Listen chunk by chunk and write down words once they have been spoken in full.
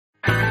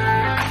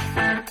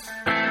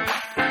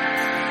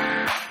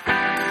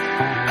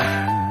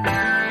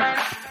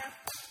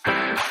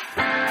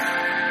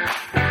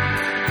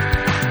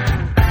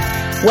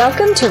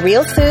Welcome to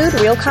Real Food,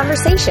 Real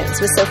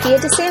Conversations with Sophia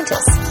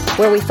DeSantis,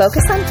 where we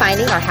focus on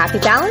finding our happy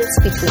balance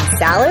between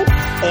salad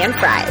and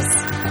fries.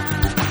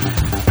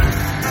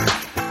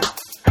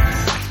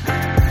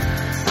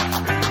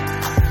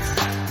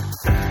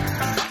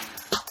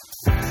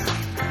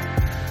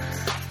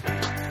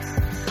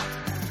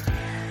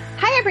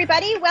 Hi,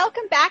 everybody.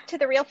 Welcome back to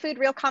the Real Food,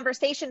 Real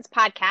Conversations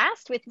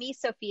podcast with me,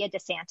 Sophia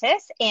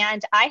DeSantis,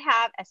 and I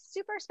have a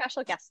super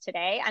special guest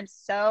today. I'm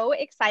so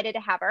excited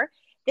to have her.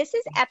 This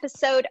is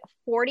episode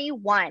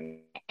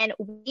 41, and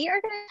we are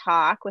going to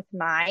talk with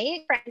my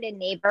friend and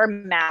neighbor,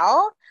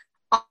 Mel,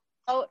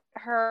 about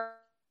her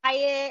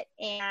diet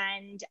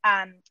and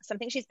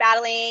something she's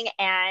battling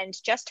and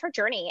just her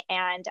journey.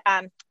 And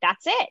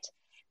that's it.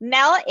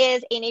 Mel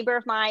is a neighbor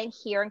of mine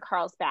here in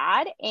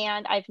Carlsbad,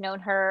 and I've known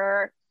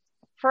her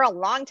for a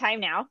long time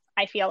now,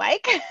 I feel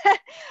like.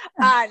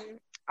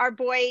 Our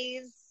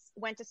boys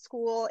went to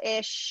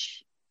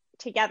school-ish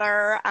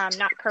together,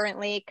 not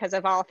currently because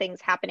of all things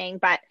happening,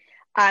 but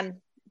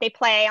they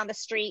play on the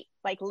street,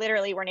 like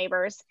literally we're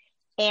neighbors,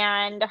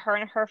 and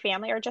her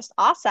family are just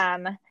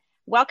awesome.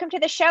 Welcome to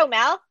the show,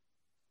 Mel.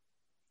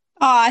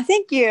 Oh,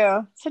 thank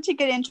you. Such a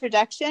good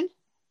introduction.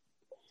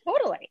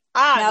 Totally.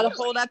 Now to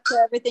hold up to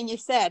everything you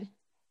said.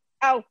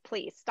 Oh,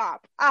 please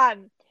stop. Why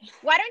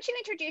don't you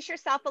introduce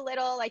yourself a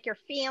little, like your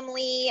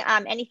family,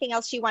 anything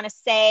else you want to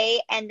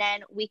say, and then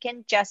we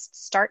can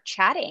just start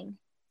chatting.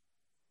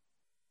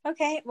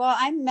 Okay, well,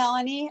 I'm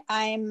Melanie.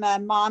 I'm a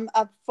mom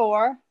of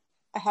 4.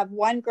 I have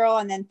 1 girl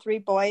and then 3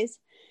 boys.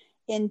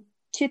 In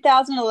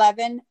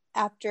 2011,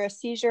 after a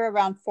seizure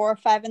around 4 or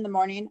 5 in the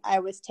morning, I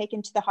was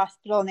taken to the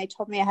hospital and they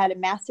told me I had a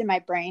mass in my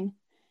brain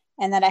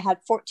and that I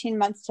had 14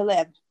 months to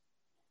live.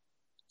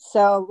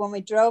 So when we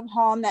drove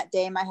home that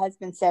day, my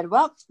husband said,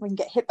 well, we can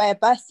get hit by a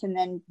bus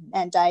and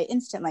die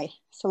instantly.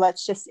 So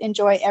let's just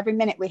enjoy every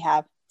minute we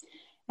have.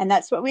 And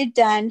that's what we've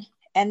done.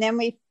 And then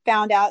we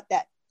found out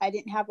that I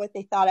didn't have what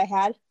they thought I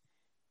had.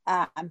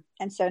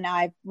 And so now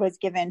I was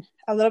given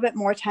a little bit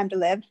more time to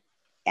live,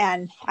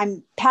 and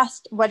I'm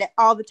past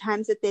all the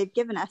times that they've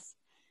given us.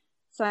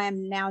 So I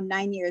am now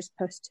 9 years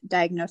post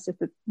diagnosis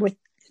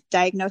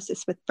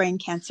with brain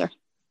cancer.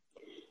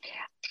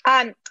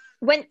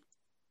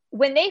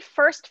 When they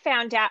first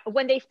found out,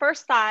 when they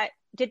first thought,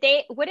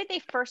 what did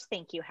they first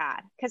think you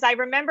had? Because I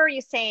remember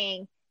you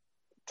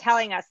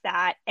telling us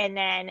that, and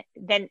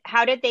then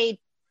how did they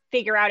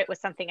figure out it was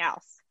something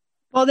else?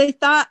 Well, they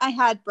thought I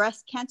had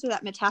breast cancer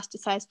that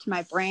metastasized to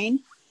my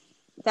brain.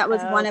 That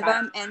was one of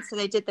them. And so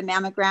they did the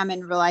mammogram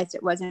and realized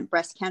it wasn't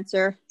breast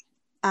cancer.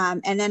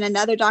 And then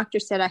another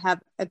doctor said I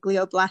have a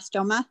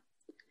glioblastoma.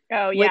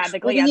 Oh, yeah.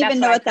 We didn't even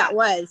know what that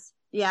was.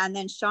 Yeah. And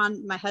then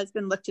Sean, my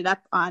husband, looked it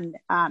up on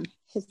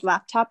his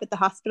laptop at the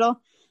hospital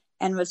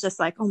and was just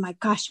like, oh, my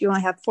gosh, you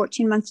only have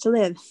 14 months to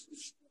live.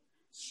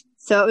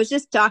 So it was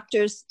just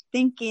doctors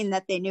thinking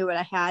that they knew what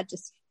I had,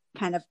 just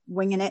kind of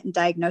winging it and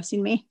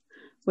diagnosing me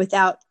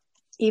without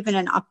even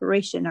an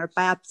operation or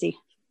biopsy.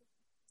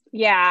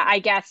 Yeah, I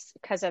guess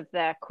because of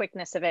the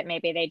quickness of it,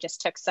 maybe they just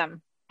took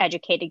some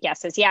educated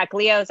guesses. Yeah,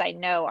 glios I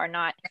know are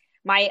not.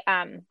 My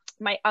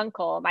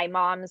uncle, my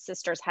mom's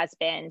sister's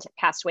husband,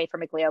 passed away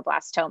from a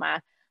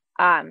glioblastoma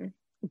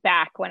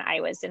back when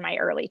I was in my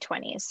early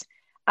 20s.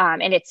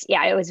 And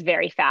it was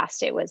very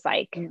fast. It was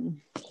like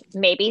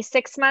maybe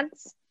 6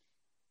 months.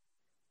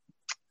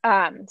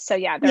 So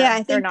yeah, I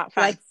think they're not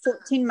fun. Like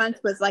 14 months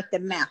was like the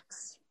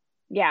max.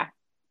 Yeah.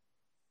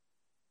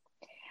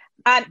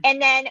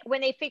 And then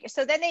when they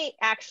then they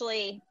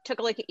actually took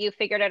a look at you,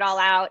 figured it all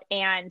out.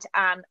 And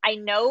I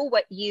know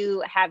what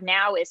you have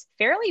now is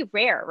fairly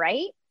rare,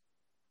 right?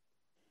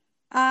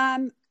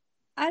 I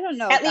don't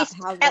know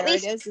how rare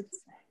it is.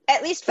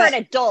 At least for an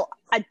adult,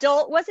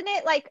 wasn't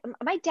it? Like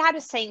my dad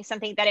was saying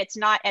something that it's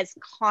not as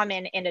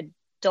common in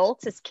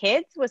adults as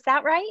kids. Was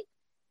that right?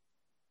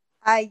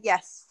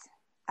 Yes.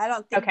 I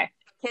don't think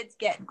kids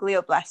get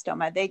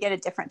glioblastoma. They get a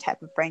different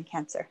type of brain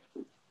cancer.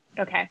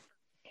 Okay.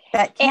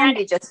 That can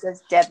be just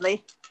as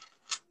deadly.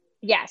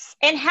 Yes.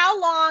 And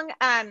how long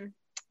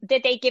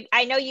did they give?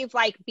 I know you've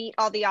beat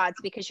all the odds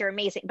because you're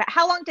amazing, but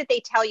how long did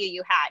they tell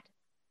you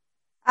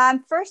had?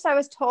 First, I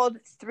was told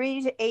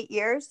 3 to 8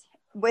 years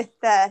with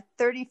the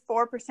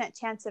 34%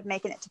 chance of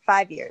making it to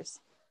 5 years.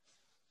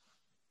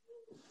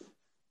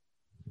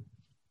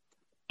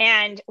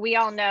 And we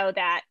all know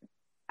that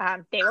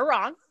they were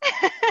wrong.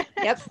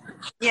 Yep.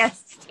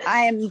 Yes.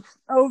 I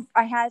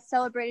had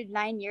celebrated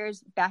 9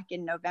 years back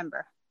in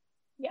November.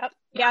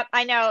 Yep.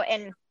 I know.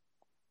 And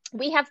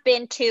we have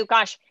been to,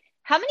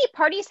 how many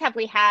parties have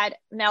we had,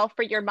 Mel,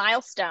 for your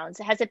milestones?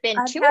 Has it been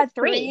 2 or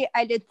 3?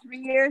 I did 3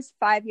 years,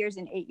 5 years,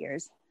 and 8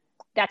 years.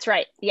 That's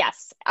right.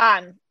 Yes.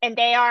 And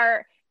they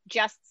are,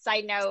 just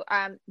side note,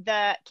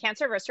 the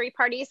Cancerversary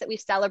parties that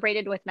we've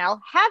celebrated with Mel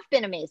have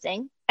been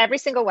amazing. Every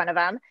single one of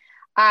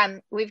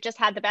them. We've just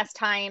had the best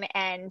time.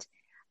 And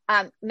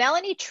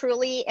Melanie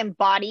truly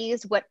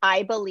embodies what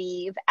I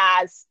believe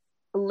as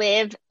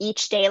live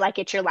each day like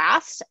it's your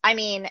last. I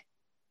mean,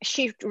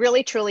 she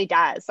really, truly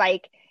does.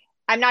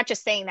 I'm not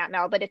just saying that,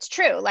 Mel, but it's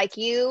true.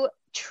 You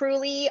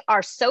truly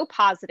are so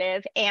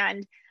positive.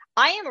 And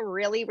I am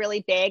really,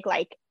 really big.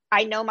 Like,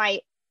 I know my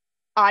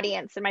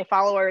audience and my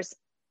followers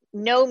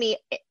know me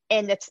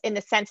in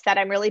the sense that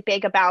I'm really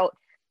big about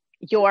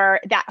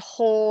that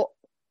whole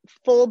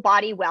full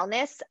body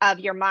wellness of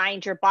your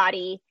mind, your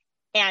body,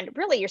 and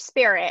really your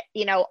spirit,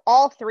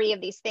 all three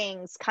of these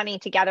things coming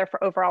together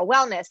for overall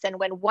wellness. And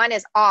when one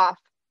is off,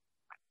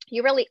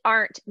 you really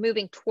aren't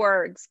moving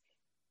towards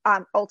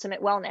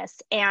ultimate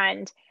wellness.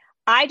 And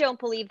I don't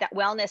believe that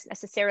wellness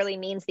necessarily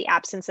means the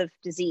absence of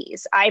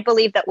disease. I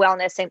believe that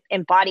wellness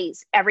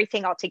embodies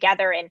everything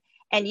altogether.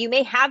 And you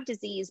may have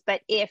disease,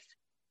 but if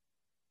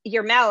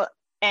you're Mel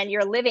and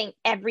you're living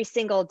every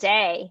single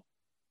day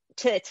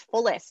to its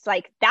fullest,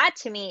 like that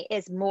to me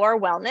is more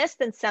wellness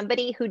than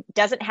somebody who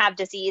doesn't have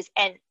disease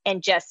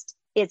and just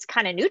is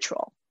kind of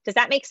neutral. Does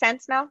that make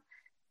sense, Mel?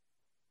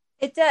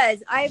 It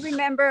does. I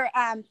remember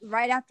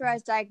right after I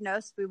was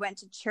diagnosed, we went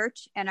to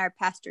church and our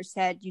pastor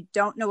said, you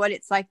don't know what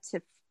it's like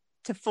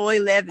to fully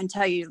live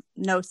until you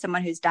know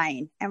someone who's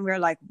dying. And we were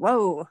like,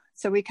 whoa.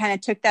 So we kind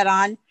of took that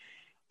on,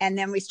 and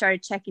then we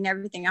started checking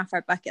everything off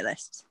our bucket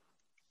list.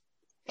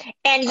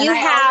 And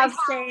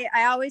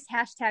I always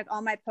hashtag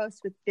all my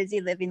posts with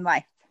busy living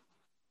life.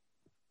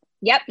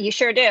 Yep, you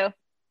sure do.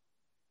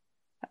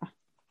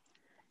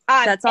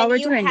 That's all we're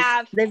doing,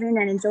 living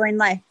and enjoying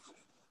life.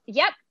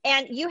 Yep.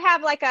 And you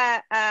have like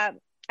I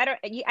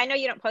know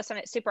you don't post on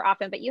it super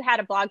often, but you had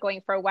a blog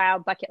going for a while,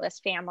 Bucket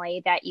List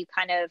Family, that you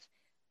kind of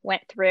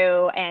went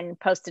through and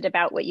posted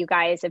about what you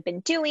guys have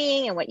been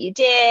doing and what you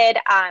did.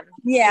 I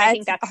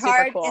think that's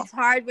hard. Super cool. It's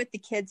hard with the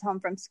kids home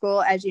from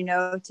school, as you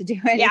know, to do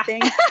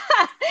anything.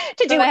 Yeah.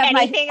 to do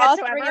anything all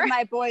three of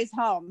my boys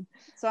home.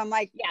 So I'm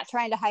like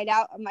trying to hide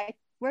out. I'm like,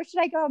 where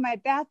should I go? My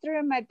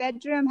bathroom, my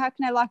bedroom? How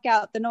can I lock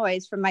out the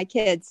noise from my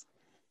kids?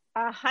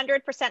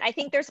 100%. I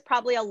think there's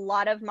probably a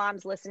lot of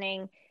moms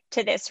listening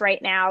to this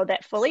right now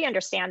that fully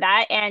understand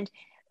that. And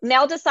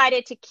Mel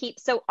decided to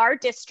so our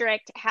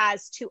district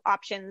has two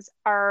options.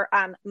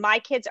 My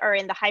kids are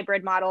in the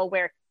hybrid model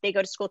where they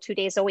go to school 2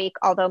 days a week,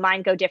 although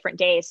mine go different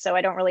days. So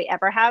I don't really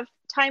ever have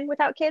time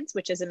without kids,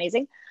 which is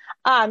amazing.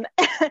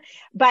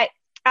 But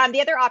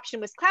the other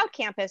option was Cloud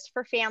Campus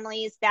for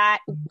families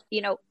that,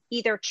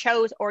 either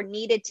chose or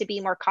needed to be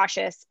more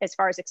cautious as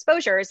far as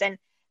exposures. And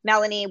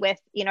Melanie, with,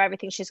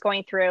 everything she's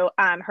going through,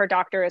 her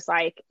doctor is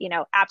like,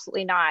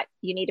 absolutely not.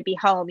 You need to be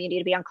home. You need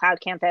to be on Cloud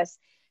Campus.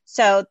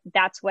 So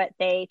that's what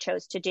they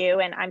chose to do.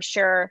 And I'm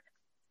sure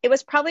it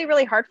was probably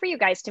really hard for you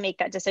guys to make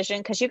that decision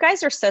because you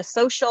guys are so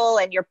social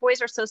and your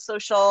boys are so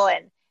social,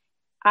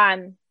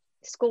 and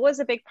school is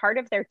a big part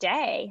of their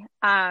day.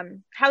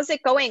 How's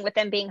it going with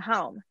them being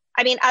home?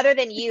 I mean, other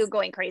than you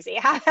going crazy,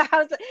 how's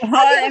going?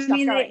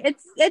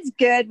 It's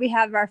good. We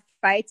have our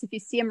fights. If you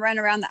see them run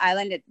around the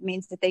island, it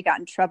means that they got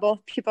in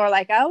trouble. People are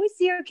like, I always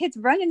see your kids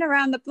running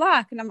around the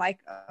block. And I'm like,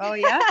 oh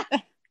yeah.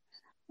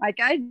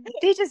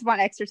 They just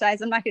want exercise.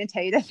 I'm not going to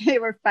tell you that they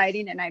were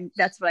fighting, and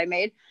that's what I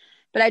made.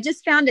 But I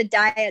just found a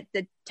die at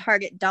the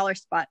Target dollar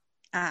spot.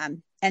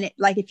 And it,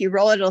 like, if you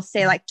roll it, it'll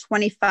say like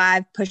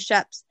 25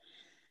 push-ups,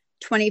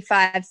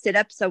 25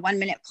 sit-ups, a 1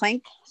 minute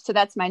plank. So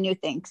that's my new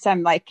thing. So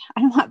I'm like,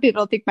 I don't want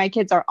people to think my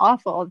kids are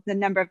awful. The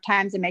number of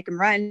times I make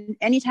them run,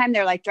 anytime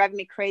they're like driving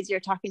me crazy or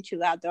talking too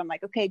loud, though, I'm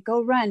like, okay,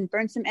 go run,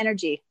 burn some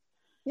energy.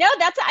 No, I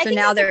think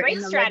that's a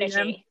great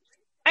strategy.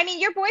 I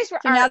mean, your boys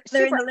now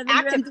they're in the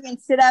living room doing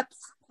sit-ups,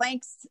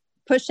 planks,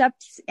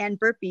 push-ups, and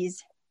burpees,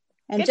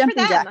 and Good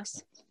jumping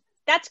jacks.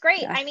 That's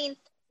great. Yeah. I mean,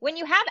 when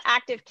you have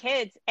active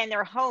kids and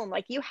they're home,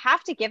 like, you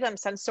have to give them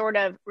some sort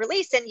of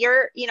release, and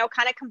you're,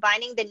 kind of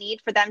combining the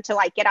need for them to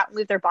like get out and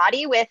move their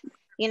body with,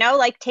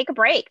 like take a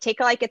break,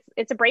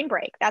 it's a brain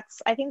break.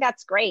 I think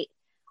that's great.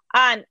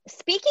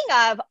 Speaking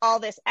of all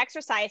this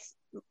exercise,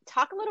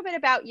 talk a little bit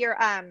about you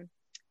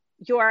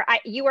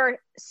were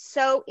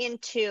so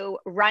into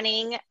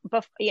running.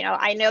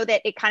 I know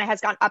that it kind of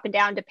has gone up and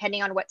down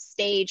depending on what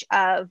stage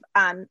of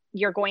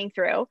you're going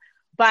through,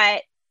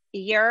 but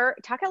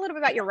talk a little bit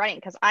about your running,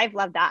 because I've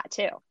loved that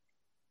too.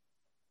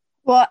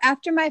 Well,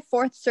 after my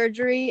fourth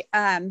surgery,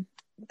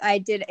 I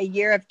did a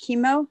year of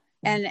chemo.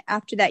 And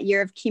after that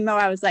year of chemo,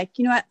 I was like,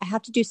 you know what? I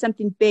have to do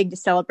something big to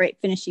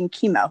celebrate finishing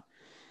chemo.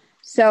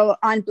 So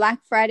on Black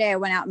Friday, I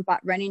went out and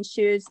bought running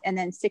shoes. And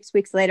then 6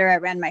 weeks later, I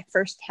ran my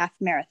first half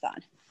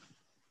marathon.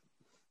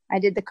 I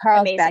did the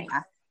Carlsbad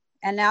half.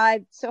 And now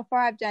I've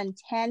done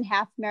 10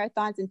 half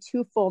marathons and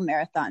 2 full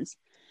marathons.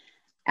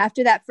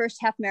 After that first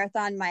half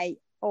marathon, my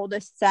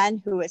oldest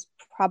son, who was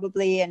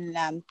probably in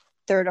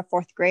 3rd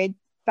or 4th grade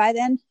by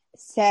then,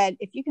 said,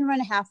 if you can run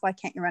a half, why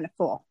can't you run a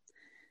full?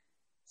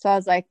 So I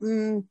was like,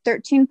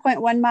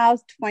 13.1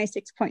 miles,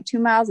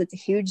 26.2 miles. It's a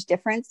huge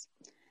difference.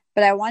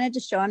 But I wanted to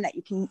show him that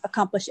you can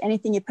accomplish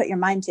anything you put your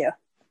mind to.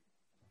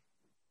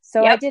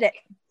 So I did it.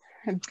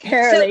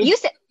 Barely.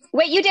 So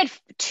you did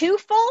 2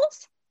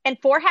 fulls and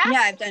 4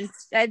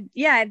 halves?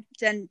 Yeah, I've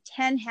done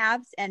 10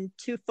 halves and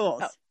 2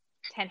 fulls.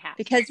 10 halves.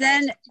 Because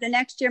then the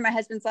next year, my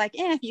husband's like,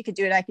 if you could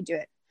do it, I could do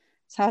it.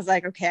 So I was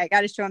like, okay, I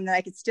got to show him that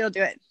I could still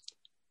do it.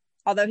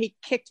 Although he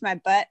kicked my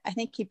butt. I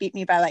think he beat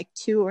me by like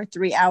 2 or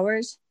 3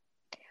 hours.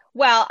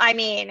 Well, I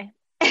mean,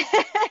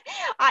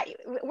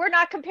 we're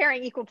not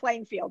comparing equal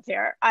playing fields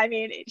here. I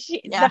mean,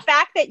 the Yeah.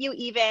 fact that you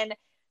even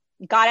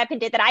got up and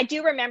did that. I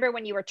do remember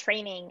when you were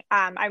training.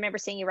 I remember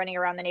seeing you running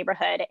around the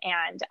neighborhood,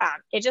 and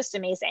it's just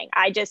amazing.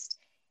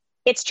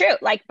 It's true,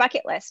 like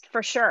bucket list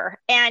for sure.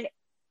 And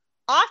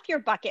off your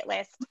bucket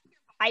list,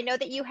 I know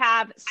that you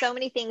have so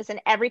many things, and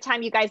every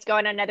time you guys go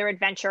on another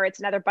adventure, it's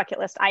another bucket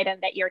list item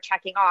that you're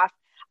checking off.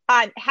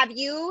 Have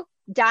you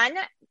done,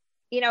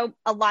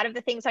 a lot of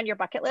the things on your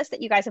bucket list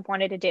that you guys have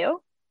wanted to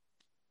do?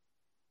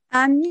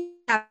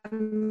 Yeah,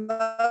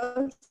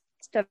 most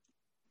of,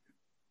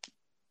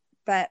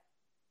 but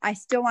I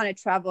still want to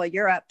travel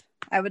Europe.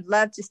 I would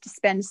love just to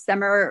spend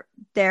summer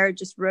there,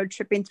 just road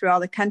tripping through all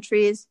the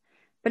countries.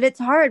 But it's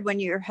hard when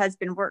your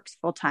husband works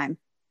full time.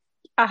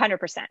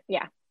 100%.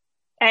 Yeah.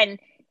 And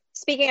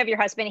speaking of your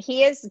husband,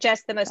 he is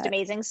just the most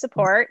amazing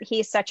support.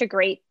 He's such a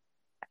great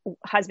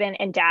husband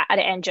and dad,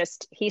 and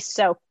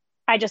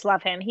I just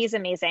love him. He's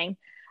amazing.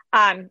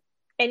 And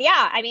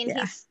yeah, I mean,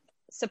 he's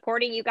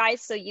supporting you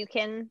guys so you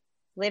can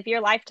live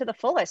your life to the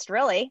fullest,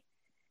 really.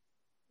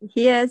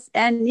 He is.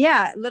 And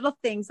yeah, little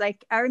things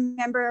like I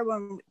remember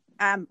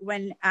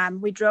when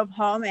we drove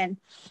home and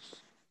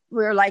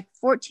we were like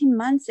 14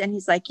 months and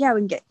he's like, yeah,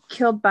 we can get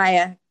hit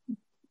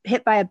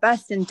by a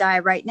bus and die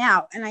right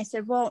now. And I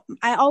said, well,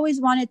 I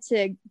always wanted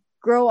to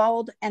grow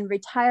old and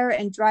retire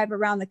and drive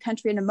around the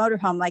country in a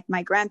motorhome like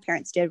my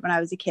grandparents did when I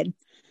was a kid.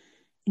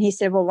 And he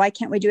said, well, why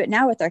can't we do it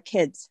now with our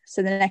kids?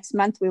 So the next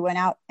month we went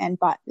out and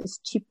bought this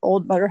cheap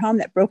old motorhome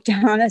that broke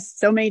down on us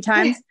so many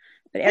times.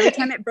 But every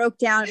time it broke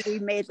down, we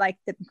made like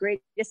the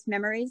greatest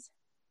memories.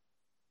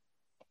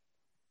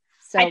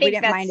 So we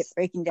didn't mind it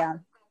breaking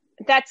down.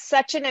 That's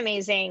such an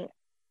amazing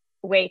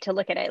way to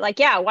look at it. Like,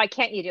 yeah, why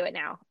can't you do it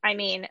now? I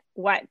mean,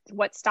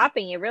 what's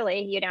stopping you,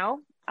 really, Yeah,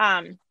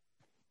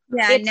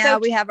 and now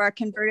we have our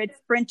converted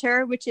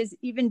Sprinter, which is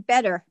even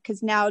better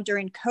because now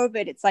during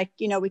COVID, it's like,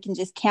 we can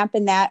just camp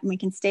in that and we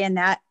can stay in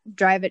that,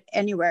 drive it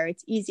anywhere.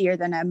 It's easier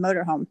than a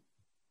motorhome.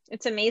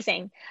 It's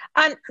amazing.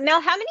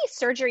 Mel, how many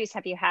surgeries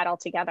have you had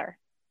altogether?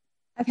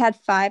 I've had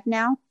 5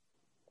 now.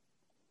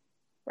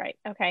 Right.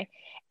 Okay.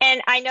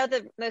 And I know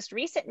the most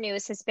recent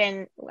news has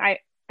been, I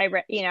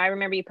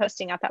remember you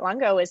posting not that long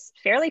ago, was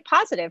fairly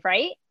positive,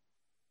 right?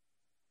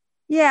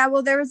 Yeah.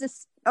 Well,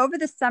 over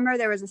the summer,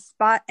 there was a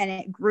spot and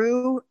it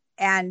grew,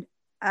 and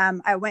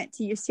I went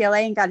to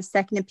UCLA and got a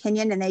second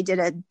opinion, and they did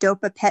a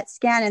Dopa PET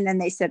scan, and then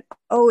they said,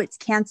 oh, it's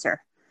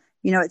cancer.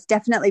 It's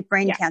definitely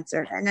brain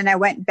cancer. And then I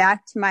went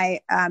back to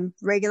my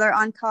regular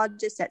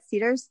oncologist at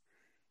Cedars,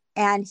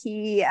 and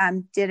he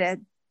did a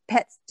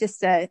PET,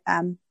 just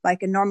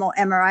like a normal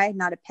MRI,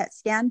 not a PET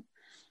scan.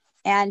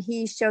 And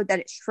he showed that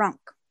it shrunk.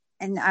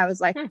 And I was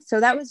like, so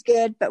that was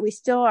good, but we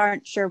still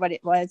aren't sure what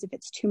it was, if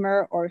it's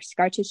tumor or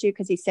scar tissue,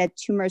 because he said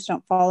tumors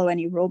don't follow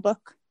any rule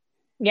book.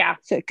 Yeah.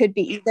 So it could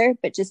be either,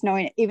 but just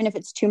knowing, even if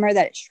it's tumor,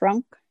 that it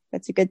shrunk,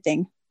 that's a good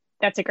thing.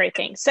 That's a great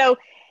thing. So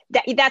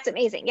that's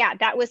amazing. Yeah,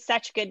 that was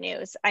such good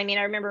news. I mean,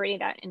 I remember reading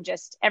that, and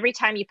just every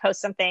time you post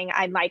something,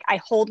 I'm like,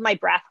 I hold my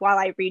breath while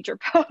I read your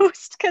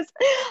post because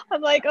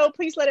I'm like, oh,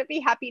 please let it be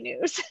happy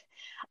news.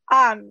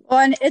 Well,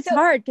 and it's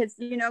hard because,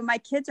 my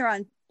kids are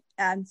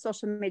on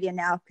social media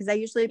now, because I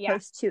usually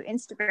post to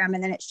Instagram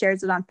and then it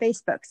shares it on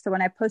Facebook. So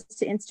when I post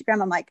to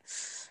Instagram, I'm like,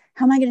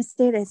 how am I going to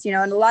say this? And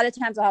a lot of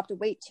times I'll have to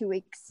wait 2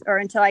 weeks or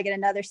until I get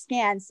another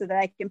scan so that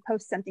I can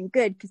post something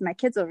good, because my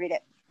kids will read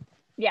it.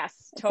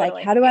 Yes, it's totally.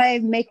 Like, how do I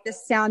make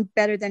this sound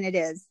better than it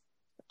is?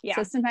 Yeah,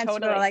 so sometimes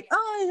people are like,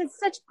 oh, it's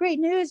such great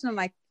news. And I'm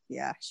like,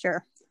 yeah,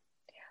 sure.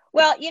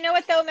 Well, you know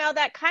what though, Mel,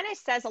 that kind of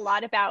says a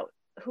lot about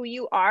who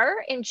you are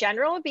in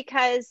general,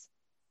 because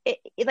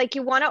like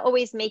you want to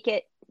always make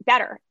it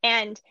better.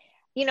 And,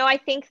 I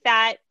think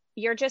that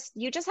you just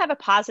have a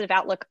positive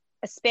outlook,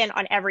 a spin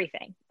on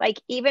everything. Like,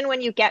 even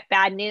when you get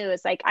bad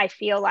news, like, I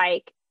feel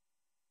like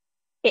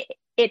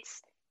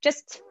it's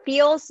just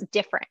feels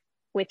different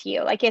with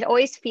you. Like, it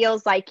always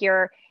feels like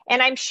and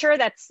I'm sure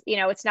that's,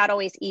 it's not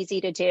always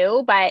easy to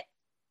do, but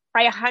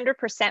I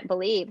 100%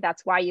 believe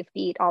that's why you've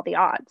beat all the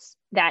odds,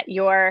 that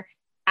your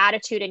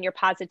attitude and your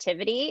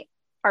positivity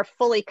are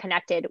fully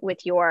connected with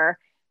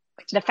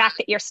the fact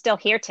that you're still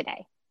here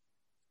today.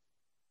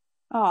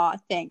 Oh,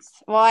 thanks.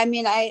 Well, I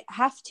mean, I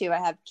have to. I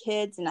have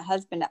kids and a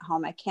husband at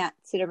home. I can't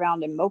sit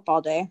around and mope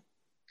all day.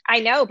 I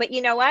know, but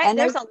you know what? And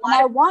there's a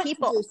lot of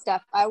people. To do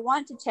stuff. I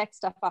want to check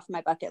stuff off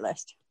my bucket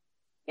list.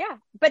 Yeah,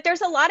 but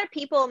there's a lot of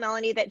people,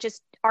 Melanie, that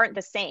just aren't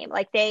the same.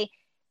 Like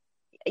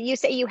you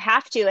say you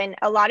have to, and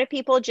a lot of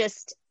people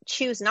just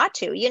choose not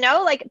to.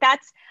 Like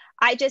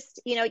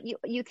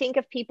you think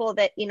of people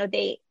that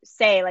they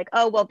say like,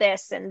 oh, well,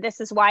 this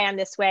is why I'm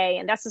this way,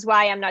 and this is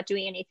why I'm not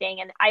doing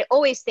anything. And I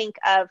always think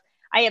of,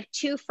 I have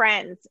 2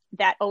 friends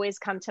that always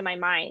come to my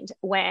mind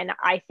when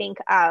I think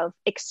of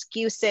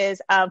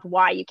excuses of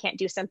why you can't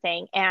do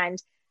something. And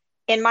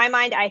in my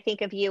mind, I think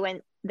of you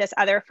and this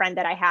other friend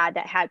that I had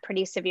that had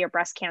pretty severe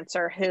breast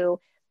cancer, who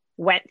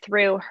went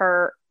through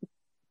her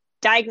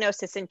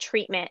diagnosis and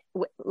treatment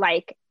with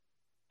like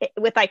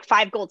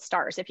 5 gold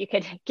stars, if you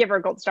could give her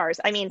gold stars.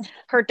 I mean,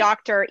 her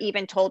doctor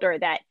even told her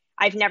that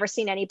I've never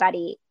seen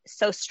anybody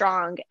so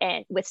strong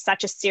and with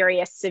such a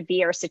serious,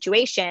 severe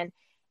situation.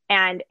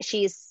 And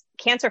she's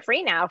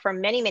cancer-free now for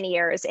many, many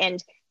years.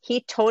 And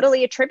he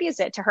totally attributes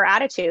it to her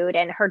attitude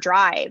and her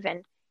drive.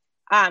 And,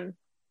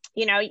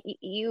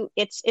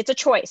 it's a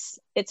choice.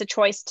 It's a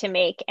choice to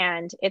make.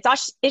 And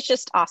it's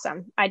just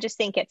awesome. I just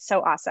think it's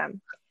so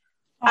awesome.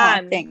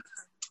 Thanks.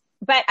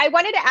 But I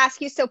wanted to ask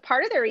you, so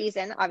part of the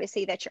reason,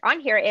 obviously, that you're on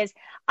here is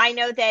I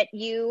know that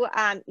you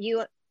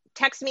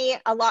text me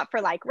a lot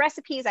for like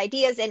recipes,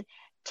 ideas, and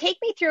take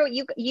me through.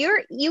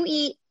 You're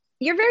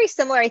very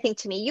similar, I think,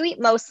 to me. You eat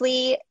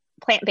mostly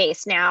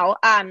plant-based now,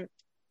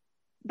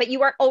 but you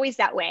weren't always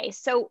that way.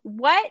 So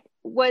what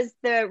was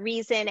the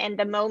reason and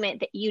the moment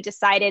that you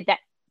decided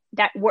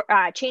that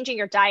changing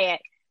your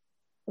diet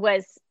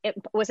was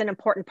an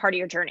important part of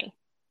your journey?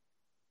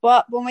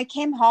 Well, when we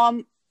came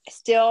home,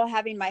 still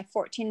having my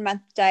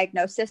 14-month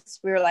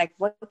diagnosis, we were like,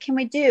 what can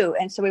we do?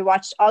 And so we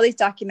watched all these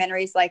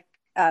documentaries like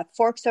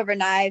Forks Over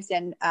Knives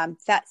and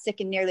Fat,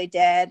 Sick, and Nearly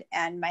Dead.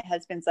 And my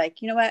husband's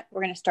like, you know what?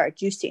 We're going to start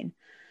juicing.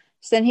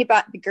 So then he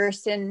bought the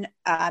Gerson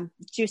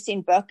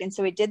juicing book. And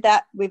so we did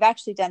that. We've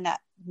actually done that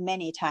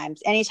many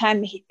times.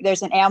 Anytime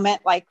there's an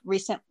ailment, like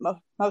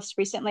most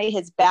recently,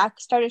 his back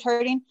started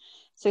hurting.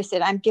 So he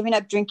said, I'm giving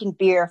up drinking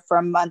beer for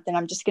a month and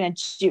I'm just going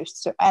to juice.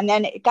 So, and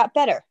then it got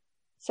better.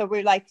 So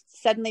we like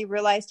suddenly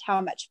realized how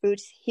much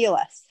foods heal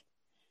us.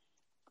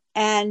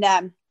 And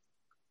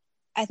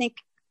I think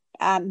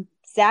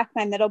Zach,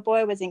 my middle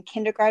boy, was in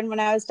kindergarten when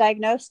I was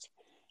diagnosed.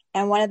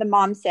 And one of the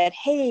moms said,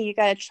 hey, you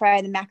got to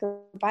try the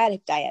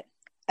macrobiotic diet.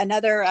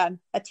 Another,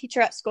 a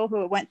teacher at school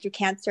who went through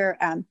cancer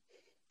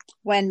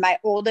when my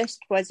oldest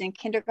was in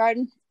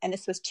kindergarten, and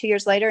this was 2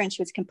 years later, and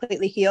she was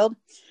completely healed.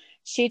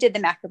 She did the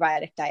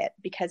macrobiotic diet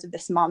because of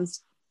this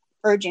mom's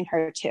urging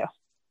her to.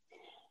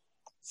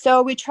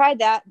 So we tried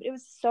that, but it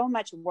was so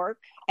much work.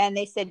 And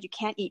they said, you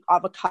can't eat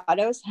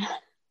avocados.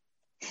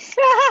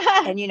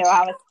 And you know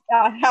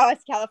how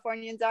us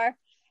Californians are.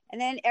 And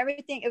then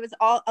everything, it was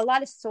a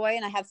lot of soy.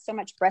 And I have so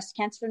much breast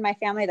cancer in my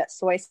family that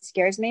soy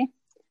scares me.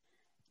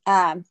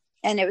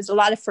 And it was a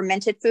lot of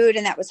fermented food.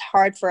 And that was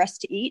hard for us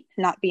to eat,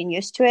 not being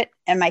used to it.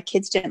 And my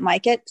kids didn't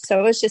like it.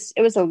 So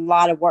it was a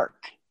lot of work.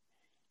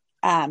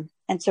 And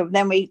so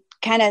then we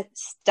kind of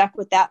stuck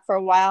with that for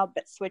a while,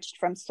 but switched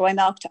from soy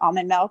milk to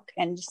almond milk.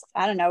 And just,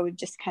 I don't know, we've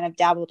just kind of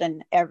dabbled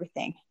in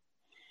everything.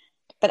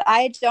 But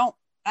I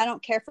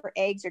don't care for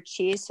eggs or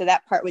cheese. So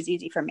that part was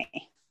easy for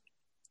me.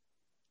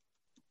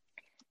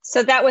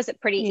 So that was a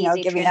pretty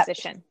easy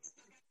transition.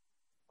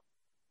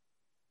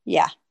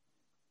 Yeah.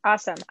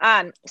 Awesome.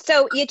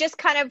 So you just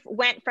kind of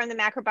went from the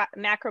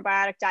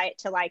macrobiotic diet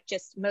to like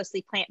just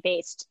mostly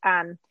plant-based,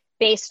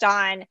 based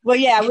on. Well,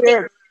 yeah,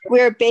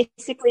 we're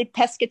basically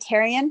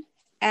pescatarian.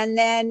 And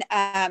then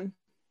I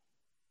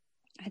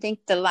think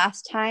the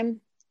last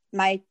time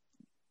my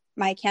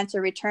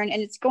cancer returned,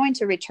 and it's going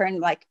to return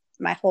like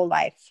my whole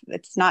life.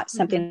 It's not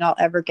something I'll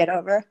ever get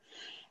over.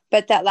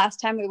 But that last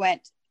time we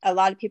went, a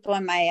lot of people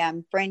in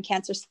my brain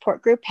cancer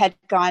support group had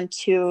gone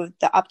to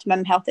the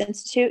Optimum Health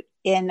Institute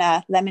in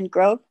Lemon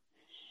Grove,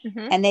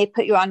 and they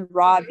put you on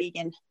raw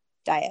vegan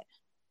diet.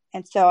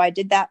 And so I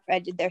did that. I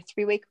did their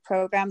 3-week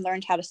program,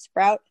 learned how to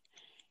sprout.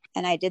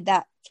 And I did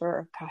that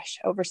for,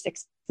 over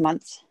 6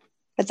 months.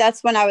 But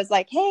that's when I was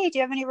like, hey, do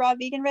you have any raw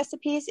vegan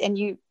recipes? And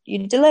you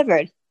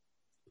delivered.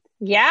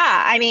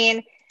 Yeah. I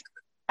mean,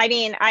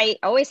 I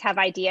always have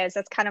ideas.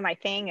 That's kind of my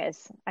thing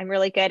is I'm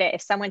really good at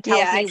if someone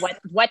tells me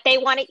what they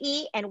want to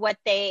eat and what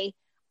they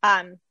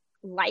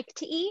like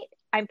to eat,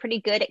 I'm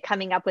pretty good at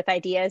coming up with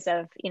ideas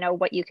of,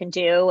 what you can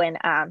do. And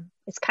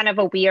it's kind of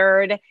a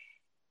weird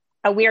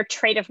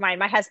trait of mine.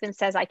 My husband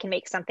says I can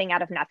make something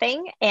out of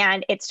nothing.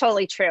 And it's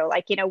totally true.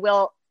 Like,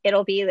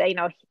 it'll be,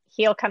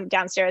 he'll come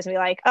downstairs and be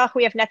like, oh,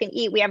 we have nothing to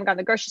eat. We haven't gone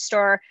to the grocery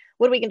store.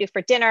 What are we going to do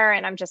for dinner?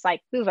 And I'm just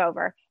like, move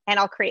over. And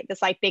I'll create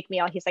this like big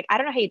meal. He's like, I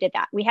don't know how you did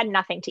that. We had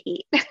nothing to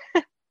eat.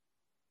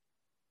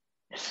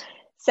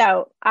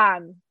 So,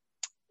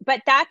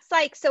 but that's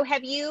like, so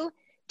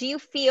do you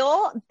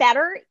feel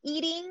better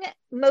eating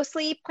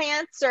mostly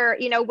plants or,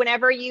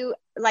 whenever you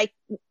like,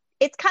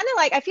 it's kind of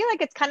like, I feel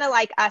like it's kind of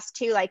like us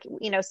too. Like,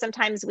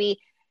 sometimes we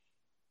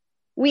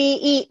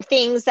eat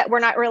things that we're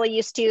not really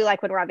used to,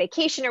 like when we're on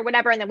vacation or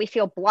whatever, and then we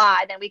feel blah,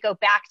 and then we go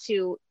back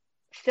to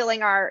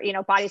filling our,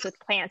 bodies with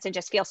plants and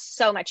just feel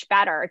so much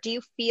better. Do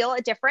you feel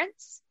a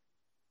difference?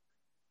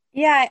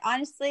 Yeah, I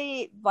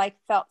honestly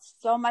felt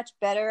so much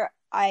better.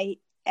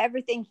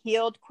 Everything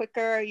healed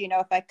quicker.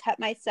 If I cut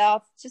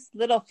myself, just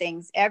little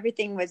things,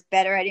 everything was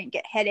better. I didn't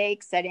get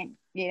headaches. I didn't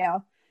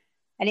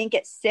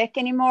get sick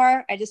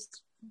anymore. I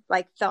just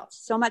felt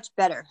so much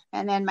better.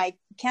 And then my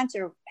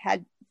cancer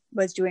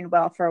was doing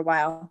well for a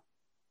while.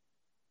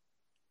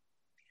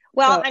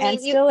 Well,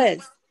 still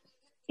is.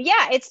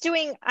 Yeah, it's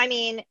doing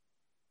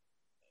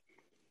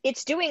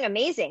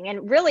amazing.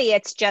 And really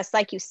it's just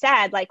like you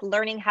said, like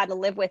learning how to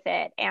live with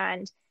it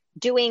and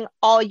doing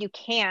all you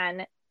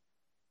can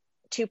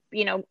to,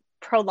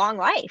 prolong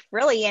life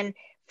really. And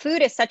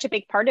food is such a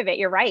big part of it.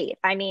 You're right.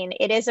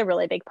 It is a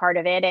really big part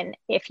of it. And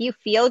if you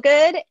feel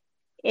good,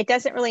 it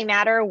doesn't really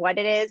matter what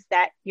it is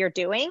that you're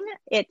doing.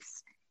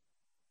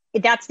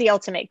 That's the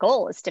ultimate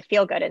goal, is to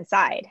feel good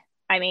inside.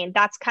 I mean,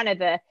 that's kind of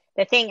the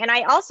thing. And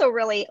I also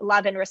really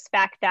love and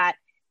respect that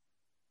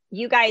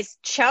you guys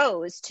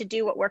chose to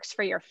do what works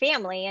for your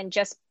family, and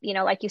just,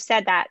 like you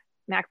said, that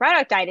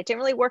macrobiotic diet, it didn't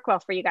really work well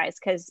for you guys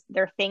because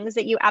there are things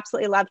that you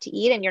absolutely love to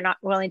eat and you're not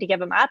willing to give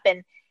them up.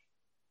 And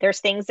there's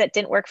things that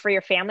didn't work for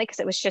your family because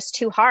it was just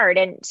too hard.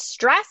 And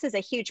stress is a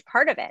huge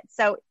part of it.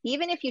 So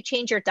even if you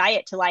change your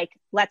diet to, like,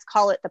 let's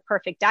call it the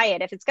perfect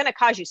diet, if it's going to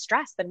cause you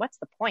stress, then what's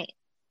the point?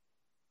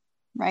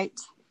 Right.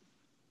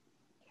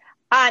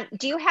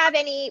 Do you have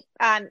any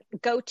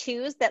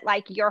go-tos that,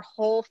 like, your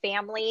whole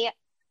family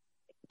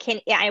can,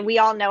 and we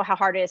all know how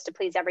hard it is to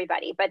please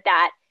everybody, but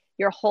that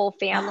your whole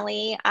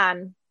family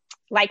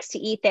likes to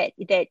eat that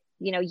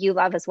you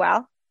love as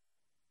well?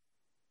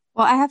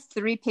 Well, I have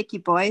 3 picky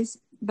boys,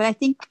 but I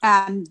think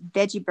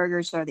veggie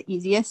burgers are the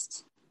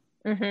easiest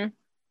for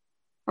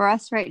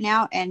us right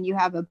now. And you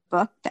have a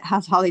book that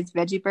has all these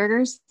veggie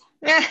burgers.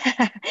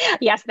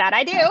 Yes, that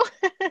I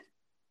do.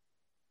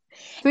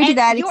 We do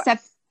that,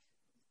 except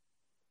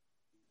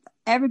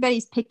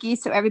everybody's picky.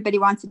 So everybody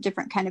wants a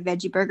different kind of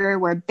veggie burger,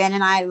 where Ben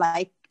and I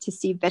like to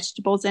see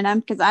vegetables in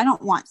them, because I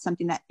don't want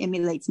something that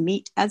emulates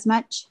meat as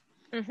much.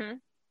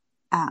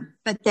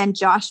 But then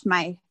Josh,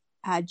 my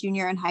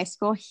junior in high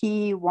school,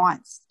 he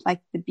wants,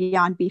 like, the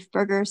Beyond Beef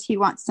burgers. He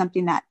wants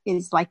something that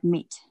is like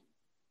meat.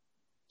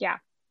 Yeah.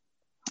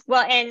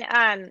 Well,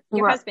 and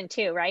your husband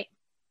too, right?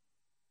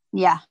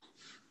 Yeah.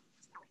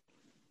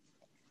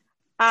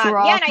 So we're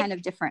all kind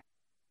of different.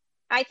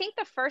 I think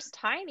the first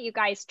time you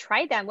guys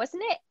tried them,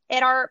 wasn't it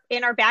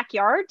in our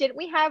backyard? Didn't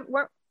we have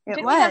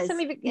some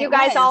of you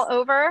guys all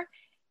over?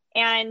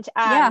 And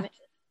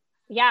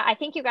yeah, I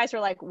think you guys were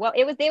like, well,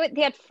 it was,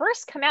 they had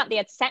first come out, they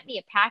had sent me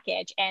a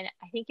package, and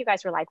I think you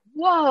guys were like,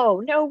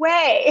 whoa, no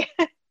way.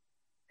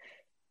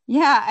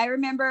 Yeah, I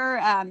remember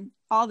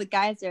all the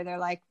guys there, they're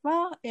like,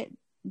 well,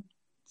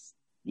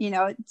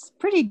 it's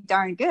pretty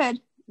darn good.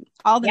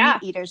 All the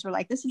meat eaters were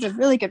like, this is a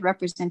really good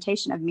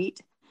representation of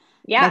meat.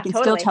 Yeah, I can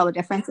still tell the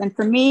difference. And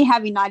for me,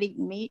 having not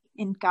eaten meat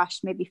in,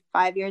 maybe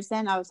 5 years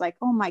then, I was like,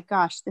 oh my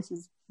gosh, this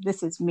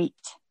is meat.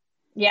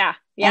 Yeah.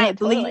 And it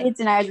bleeds.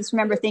 And I just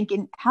remember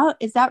thinking, how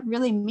is that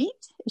really meat?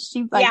 Is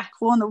she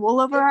pulling the wool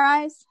over our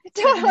eyes?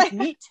 Totally.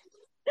 Meat.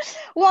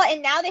 Well,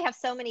 and now they have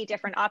so many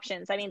different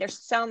options. I mean, there's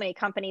so many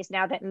companies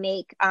now that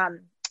make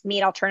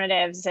meat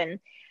alternatives, and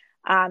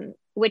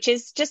which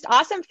is just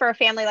awesome for a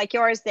family like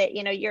yours, that,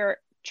 you're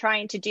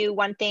trying to do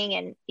one thing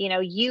and,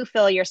 you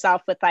fill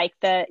yourself with, like,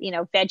 the,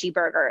 veggie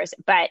burgers,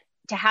 but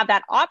to have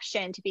that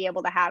option to be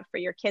able to have for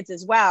your kids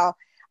as well,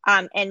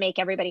 and make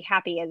everybody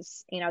happy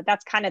is,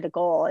 that's kind of the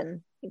goal.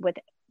 And with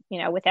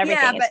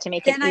everything is to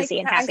make it easy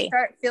and happy. I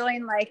start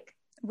feeling like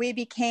we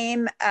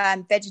became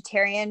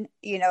vegetarian,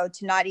 to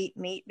not eat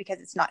meat because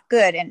it's not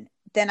good. And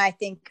then I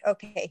think,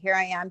 okay, here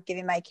I am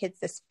giving my kids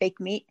this fake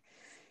meat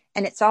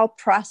and it's all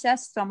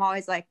processed. So I'm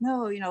always like,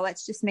 no,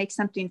 let's just make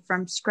something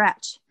from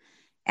scratch.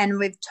 And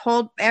we've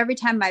told every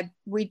time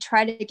we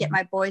try to get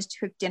my boys to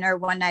cook dinner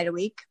one night a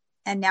week.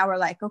 And now we're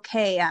like,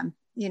 okay,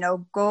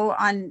 go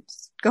on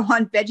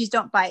Veggies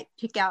Don't Bite,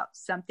 pick out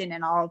something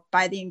and I'll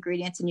buy the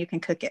ingredients and you can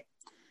cook it.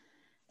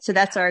 So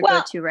that's our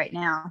go-to right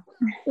now.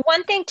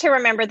 One thing to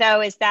remember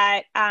though, is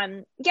that,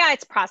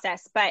 it's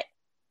processed, but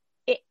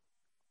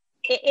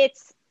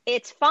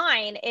it's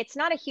fine. It's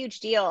not a huge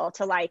deal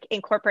to, like,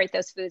 incorporate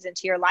those foods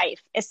into your life,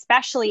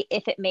 especially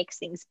if it makes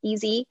things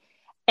easy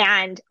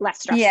and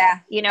less stressful. Yeah.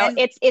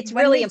 It's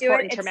really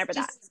important to remember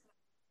that.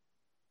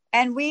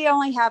 And we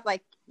only have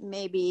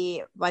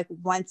maybe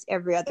once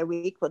every other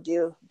week we'll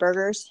do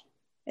burgers.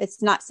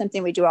 It's not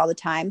something we do all the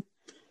time.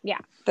 Yeah.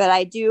 But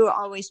I do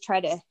always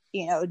try to,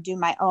 do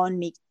my own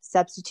meat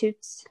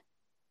substitutes.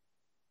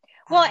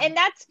 Well, and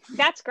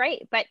that's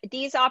great. But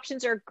these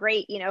options are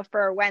great,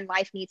 for when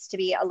life needs to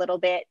be a little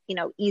bit,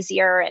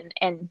 easier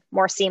and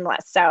more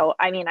seamless. So,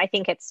 I mean, I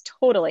think it's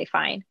totally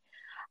fine.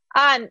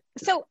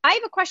 So I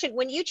have a question.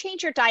 When you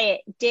change your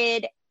diet,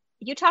 did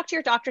you talk to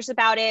your doctors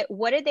about it?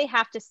 What did they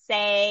have to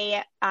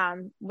say?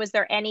 Was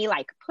there any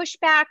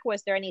pushback?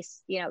 Was there any,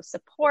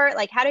 support?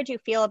 How did you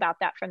feel about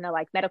that from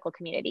the medical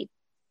community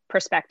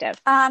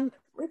perspective?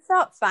 We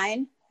felt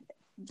fine.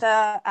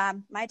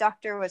 My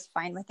doctor was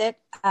fine with it.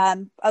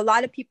 A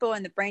lot of people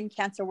in the brain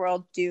cancer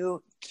world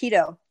do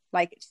keto,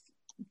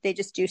 they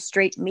just do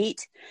straight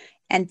meat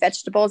and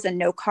vegetables and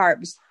no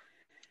carbs.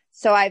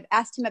 So I've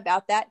asked him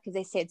about that because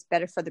they say it's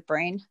better for the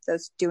brain,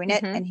 those doing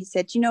it. And he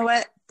said, you know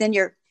what, then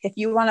if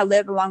you want to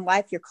live a long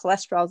life, your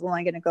cholesterol is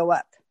only going to go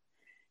up.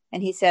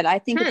 And he said, I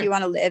think if you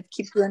want to live,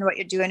 keep doing what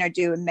you're doing or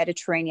do a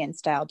Mediterranean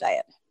style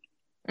diet.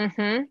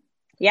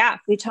 Yeah.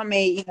 He told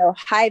me,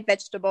 high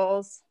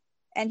vegetables.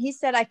 And he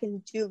said I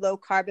can do low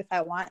carb if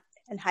I want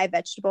and high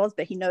vegetables,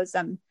 but he knows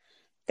I'm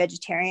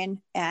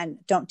vegetarian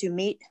and don't do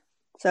meat.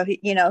 So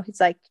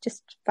he's like,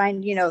 just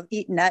find,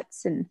 eat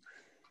nuts and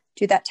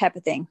do that type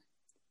of thing.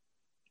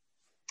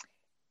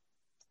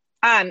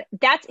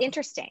 That's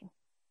interesting.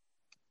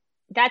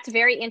 That's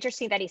very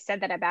interesting that he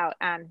said that about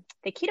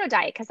the keto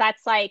diet, because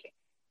that's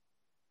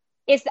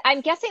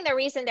I'm guessing the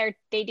reason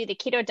they do the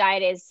keto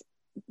diet is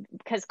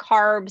because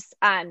carbs,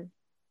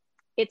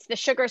 it's the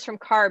sugars from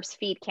carbs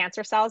feed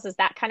cancer cells. Is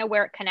that kind of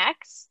where it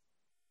connects?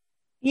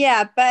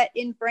 Yeah, but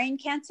in brain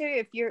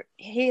cancer,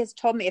 he has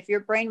told me if your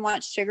brain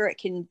wants sugar, it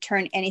can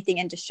turn anything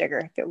into sugar.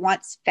 If it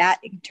wants fat,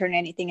 it can turn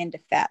anything into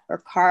fat or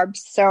carbs.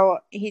 So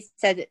he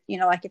said,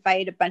 like if I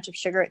eat a bunch of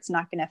sugar, it's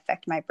not going to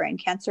affect my brain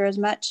cancer as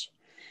much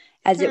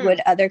as it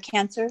would other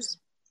cancers.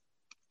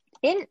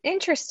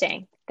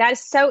 Interesting. That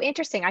is so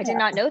interesting. I did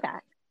not know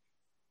that.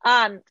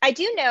 I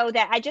do know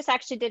that I just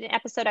actually did an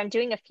episode. I'm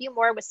doing a few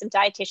more with some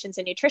dietitians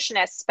and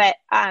nutritionists, but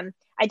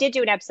I did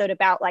do an episode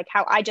about like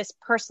how I just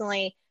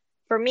personally,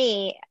 for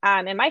me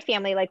and my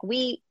family, like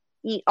we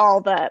eat all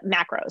the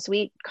macros. We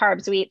eat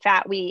carbs, we eat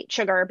fat, we eat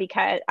sugar,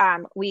 because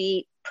we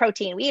eat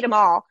protein, we eat them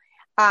all.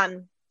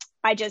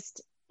 I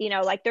just,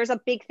 like there's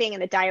a big thing in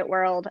the diet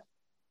world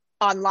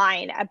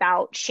online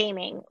about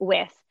shaming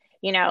with,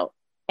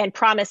 and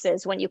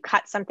promises when you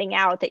cut something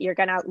out that you're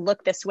going to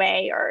look this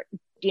way or,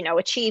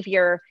 achieve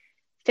your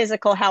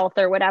physical health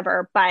or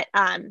whatever. But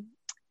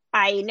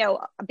I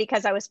know,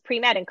 because I was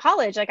pre-med in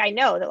college, like I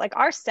know that like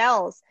our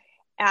cells,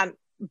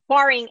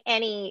 barring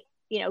any,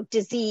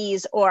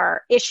 disease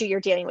or issue you're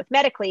dealing with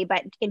medically,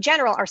 but in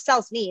general, our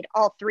cells need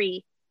all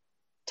three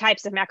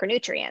types of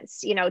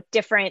macronutrients.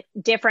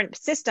 Different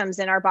systems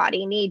in our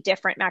body need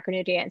different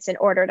macronutrients in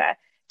order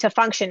to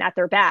function at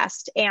their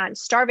best. And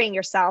starving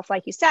yourself,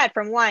 like you said,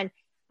 from one,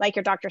 like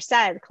your doctor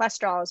said,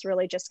 cholesterol is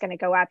really just going to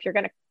go up. You're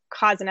going to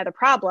cause another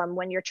problem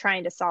when you're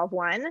trying to solve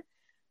one.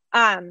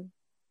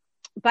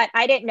 But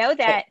I didn't know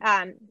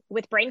that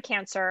with brain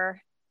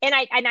cancer, and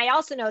I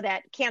also know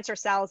that cancer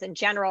cells in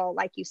general,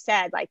 like you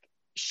said, like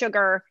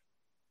sugar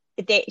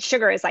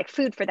is like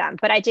food for them.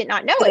 But I did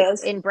not know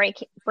it in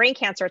brain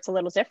cancer, it's a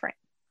little different.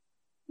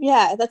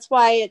 Yeah, that's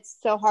why it's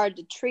so hard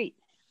to treat,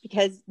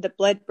 because the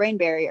blood-brain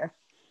barrier.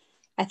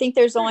 I think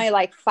there's only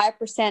like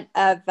 5%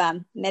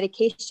 of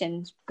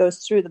medication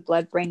goes through the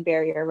blood-brain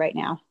barrier right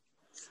now.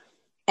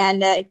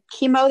 And the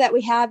chemo that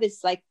we have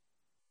is like,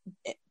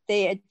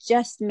 they had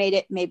just made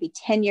it maybe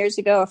 10 years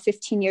ago or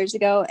 15 years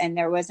ago. And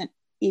there wasn't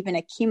even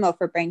a chemo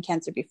for brain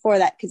cancer before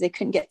that, because they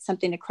couldn't get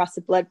something across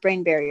the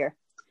blood-brain barrier.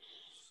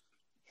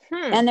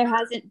 And there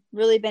hasn't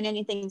really been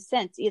anything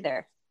since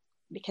either,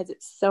 because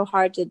it's so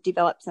hard to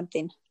develop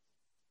something.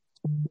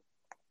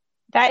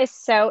 That is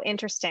so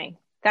interesting.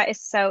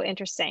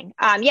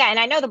 Yeah. And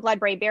I know the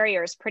blood-brain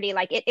barrier is pretty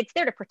like it's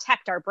there to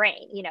protect our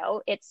brain.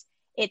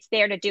 It's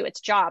there to do its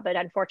job, but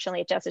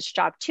unfortunately it does its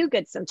job too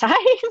good sometimes.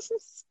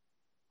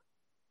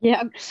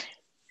 Yeah.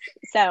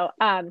 So,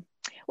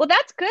 well,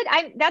 that's good.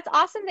 That's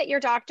awesome that your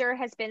doctor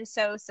has been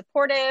so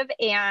supportive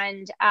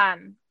and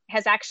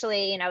has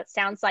actually, it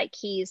sounds like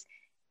he's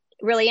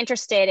really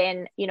interested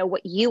in,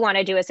 what you want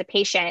to do as a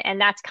patient.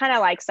 And that's kind of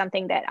like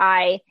something that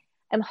I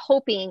am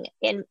hoping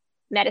in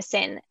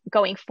medicine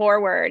going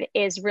forward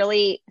is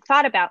really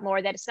thought about more,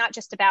 that it's not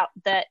just about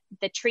the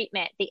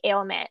treatment, the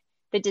ailment,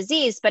 the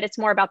disease, but it's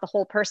more about the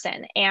whole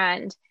person.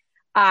 And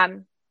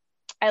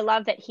I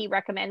love that he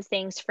recommends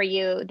things for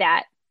you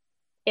that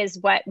is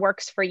what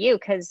works for you,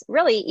 because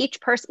really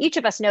each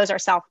of us knows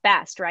ourselves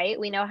best, right?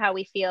 We know how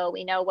we feel,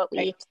 we know what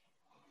we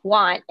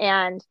want.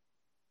 And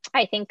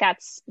I think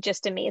that's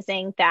just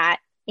amazing that,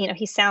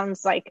 he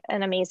sounds like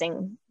an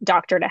amazing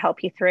doctor to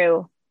help you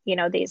through,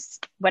 these,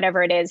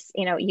 whatever it is,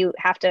 you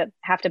have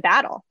to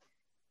battle.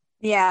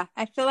 Yeah.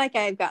 I feel like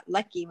I got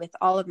lucky with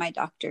all of my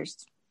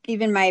doctors,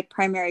 even my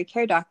primary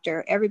care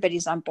doctor.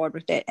 Everybody's on board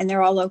with it and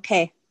they're all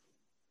okay.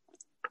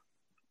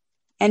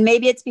 And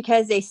maybe it's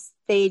because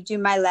they do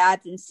my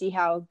labs and see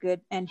how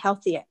good and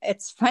healthy.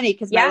 It's funny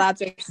because my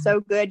labs are so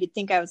good. You'd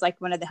think I was like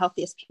one of the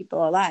healthiest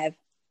people alive.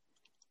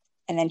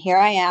 And then here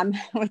I am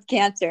with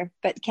cancer,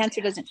 but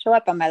cancer doesn't show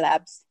up on my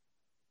labs.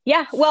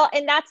 Yeah. Well,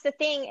 and that's the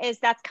thing, is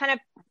that's kind of,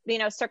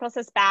 circles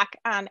us back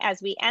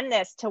as we end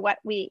this to what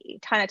we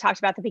kind of talked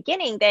about at the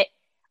beginning, that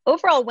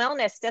overall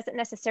wellness doesn't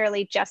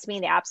necessarily just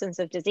mean the absence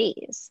of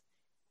disease.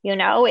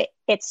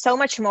 It's so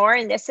much more.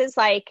 And this is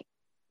like,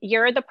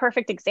 you're the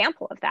perfect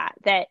example of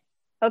that,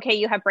 okay,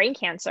 you have brain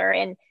cancer.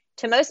 And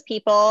to most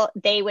people,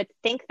 they would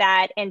think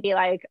that and be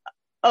like,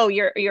 oh,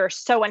 you're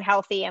so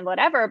unhealthy and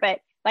whatever. But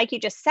like you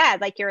just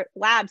said, like your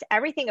labs,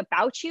 everything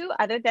about you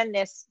other than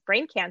this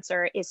brain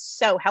cancer is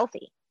so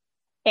healthy.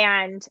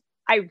 And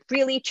I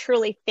really,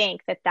 truly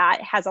think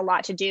that has a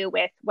lot to do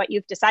with what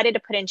you've decided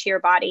to put into your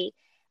body,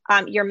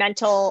 your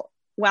mental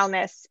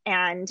wellness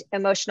and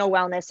emotional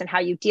wellness and how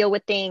you deal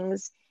with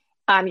things,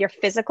 your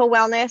physical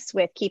wellness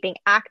with keeping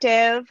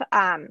active.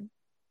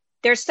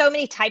 There's so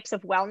many types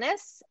of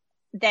wellness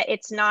that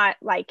it's not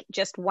like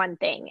just one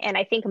thing. And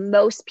I think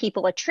most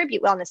people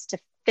attribute wellness to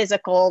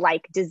physical,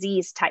 like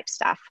disease type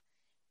stuff.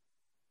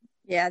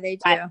 Yeah, they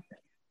do.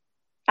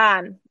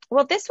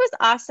 Well, this was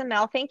awesome,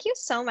 Mel. Thank you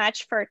so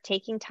much for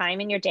taking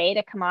time in your day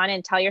to come on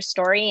and tell your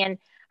story. And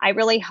I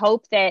really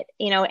hope that,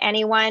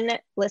 anyone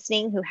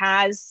listening who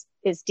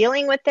is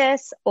dealing with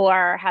this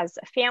or has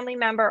a family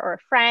member or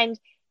a friend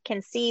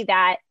can see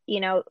that,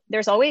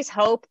 there's always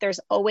hope. There's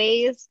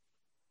always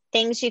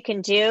things you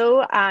can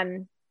do.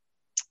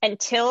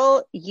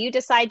 until you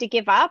decide to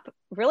give up,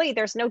 really,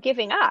 there's no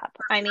giving up.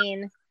 I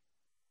mean,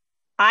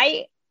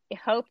 I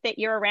hope that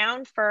you're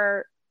around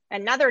for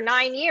another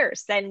 9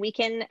 years. Then we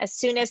can, as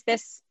soon as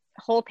this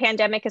whole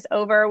pandemic is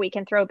over, we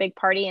can throw a big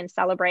party and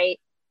celebrate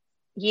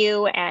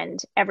you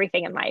and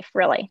everything in life,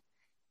 really.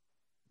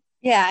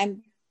 Yeah,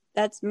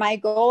 that's my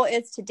goal,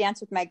 is to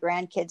dance with my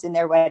grandkids in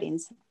their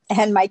weddings.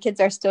 And my kids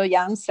are still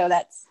young. So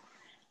that's,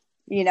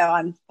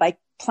 I'm like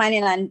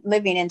planning on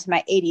living into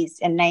my 80s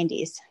and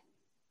 90s.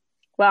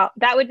 Well,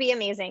 that would be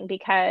amazing,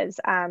 because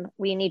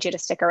we need you to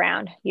stick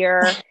around.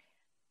 You're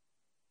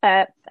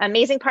an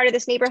amazing part of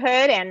this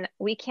neighborhood, and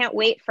we can't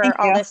wait for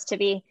all this to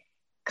be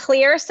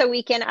clear so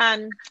we can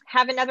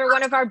have another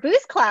one of our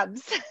booth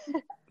clubs.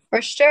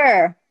 For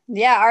sure.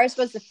 Yeah, ours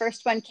was the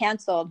first one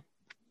canceled.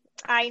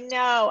 I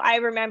know. I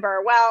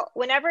remember. Well,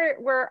 whenever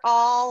we're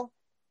all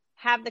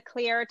have the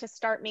clear to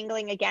start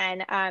mingling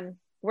again,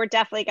 we're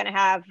definitely going to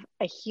have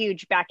a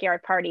huge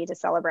backyard party to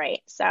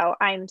celebrate. So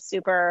I'm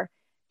super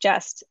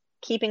just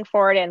keeping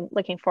forward and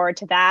looking forward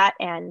to that.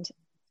 And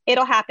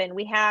it'll happen.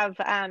 We have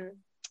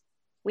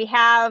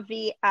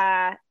the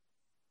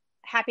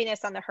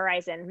happiness on the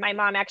horizon. My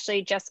mom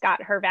actually just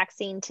got her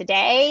vaccine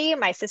today.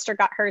 My sister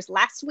got hers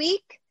last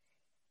week.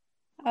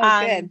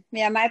 Oh, good.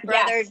 Yeah, my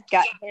brother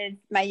got his.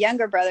 My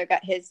younger brother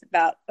got his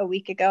about a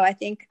week ago, I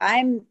think.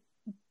 I'm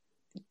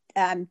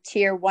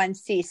tier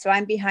 1C, so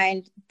I'm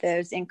behind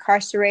those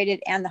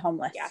incarcerated and the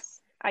homeless. Yes,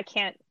 I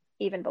can't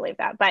even believe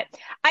that. But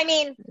I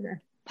mean,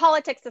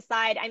 politics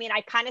aside, I mean,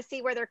 I kind of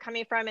see where they're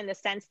coming from, in the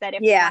sense that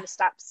if we want to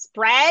stop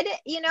spread,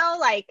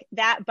 like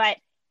that. But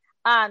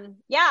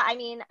I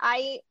mean,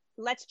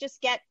 let's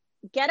just get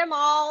them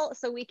all,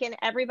 so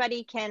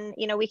everybody can,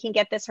 we can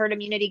get this herd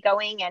immunity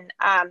going, and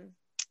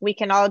we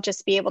can all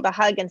just be able to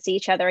hug and see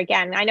each other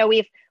again. I know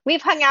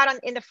we've hung out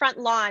in the front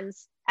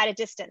lawns at a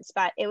distance,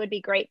 but it would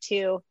be great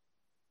to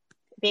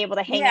be able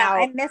to hang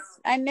out.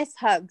 I miss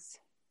hugs.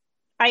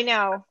 I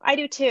know. I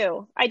do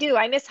too.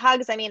 I miss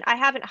hugs. I mean, I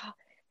haven't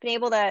been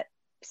able to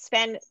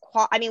spend,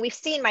 we've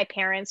seen my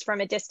parents from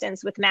a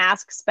distance with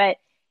masks, but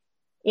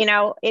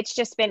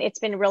it's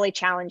been really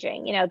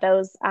challenging,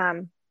 those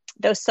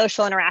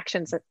social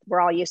interactions that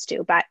we're all used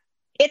to, but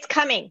it's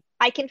coming.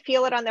 I can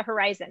feel it on the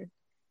horizon.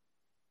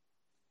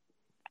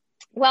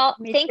 Well,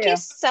 thank you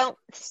so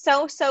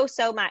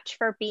much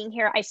for being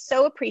here. I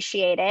so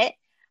appreciate it.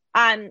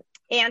 And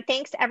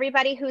thanks to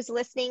everybody who's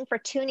listening for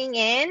tuning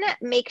in.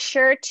 Make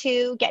sure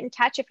to get in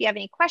touch if you have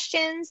any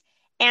questions,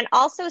 and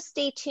also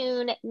stay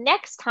tuned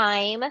next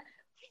time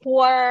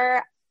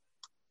for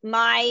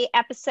my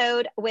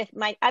episode with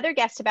my other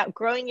guest about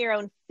growing your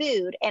own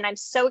food. And I'm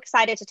so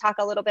excited to talk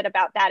a little bit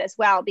about that as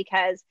well,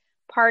 because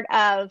part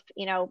of,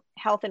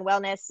 health and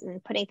wellness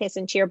and putting things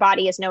into your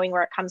body is knowing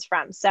where it comes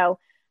from. So,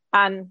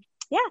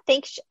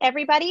 thanks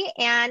everybody.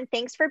 And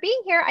thanks for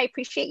being here. I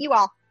appreciate you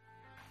all.